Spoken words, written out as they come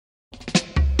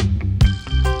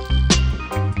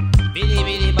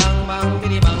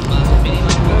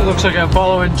Looks like I'm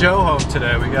following Joe home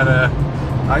today. We got a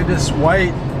Ibis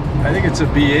White, I think it's a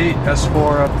B8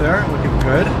 S4 up there, looking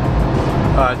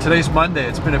good. Today's Monday.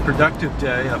 It's been a productive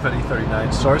day up at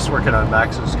E39 Source working on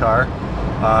Max's car.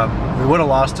 We would have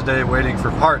lost a day waiting for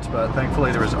parts, but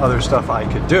thankfully there was other stuff I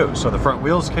could do. So the front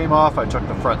wheels came off, I took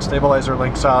the front stabilizer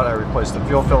links out, I replaced the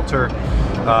fuel filter.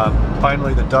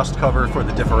 Finally the dust cover for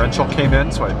the differential came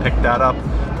in, so I picked that up,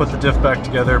 put the diff back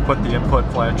together, put the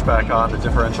input flange back on, the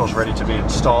differential is ready to be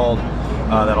installed.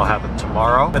 That'll happen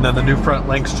tomorrow. And then the new front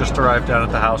links just arrived down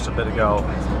at the house a bit ago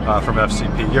from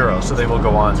FCP Euro, so they will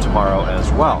go on tomorrow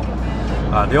as well.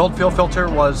 The old fuel filter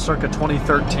was circa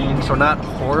 2013, so not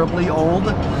horribly old,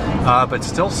 but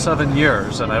still 7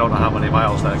 years, and I don't know how many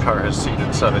miles that car has seen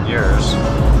in 7 years.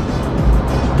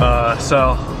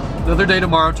 So another day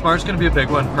tomorrow. Tomorrow's going to be a big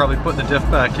one. Probably putting the diff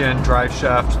back in, drive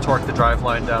shaft, torque the drive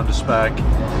line down to spec,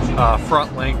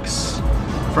 front links,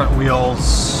 front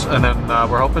wheels, and then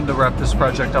we're hoping to wrap this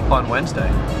project up on Wednesday.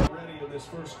 Ready in this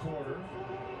first quarter.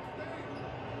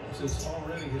 This is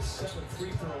already his 7th free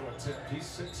throw attempt. He's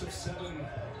 6 of 7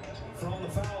 from the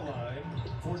foul line.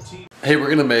 14. Hey, we're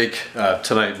gonna make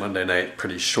tonight, Monday night,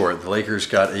 pretty short. The Lakers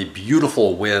got a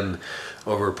beautiful win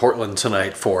over Portland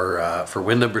tonight for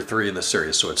win number 3 in the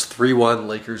series. So it's 3-1,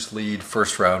 Lakers lead,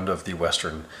 first round of the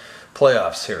Western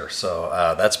playoffs here. So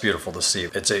that's beautiful to see.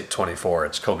 It's 8/24,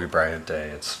 it's Kobe Bryant Day.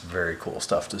 It's very cool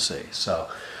stuff to see. So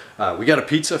we got a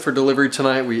pizza for delivery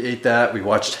tonight. We ate that. We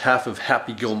watched half of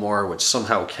Happy Gilmore, which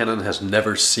somehow Kenan has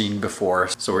never seen before.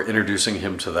 So we're introducing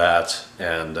him to that,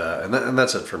 and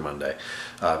that's it for Monday.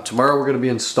 Tomorrow we're going to be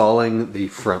installing the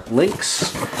front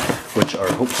links, which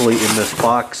are hopefully in this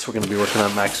box. We're going to be working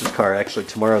on Max's car. Actually,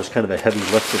 tomorrow is kind of a heavy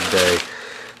lifting day.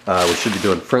 We should be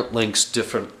doing front links,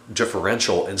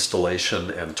 differential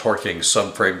installation and torquing,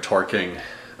 subframe torquing,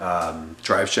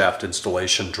 drive shaft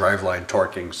installation, driveline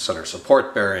torquing, center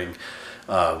support bearing,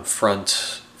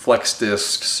 front flex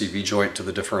disc, CV joint to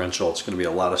the differential. It's going to be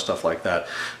a lot of stuff like that.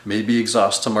 Maybe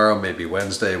exhaust tomorrow, maybe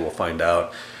Wednesday, we'll find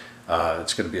out.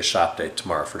 It's going to be a shop day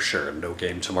tomorrow for sure. No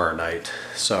game tomorrow night,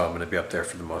 so I'm going to be up there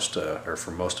for the most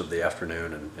of the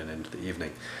afternoon and into the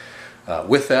evening.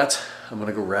 With that, I'm going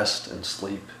to go rest and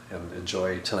sleep and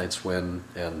enjoy tonight's win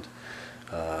and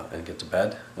get to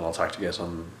bed. And I'll talk to you guys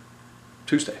on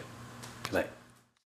Tuesday. Good night.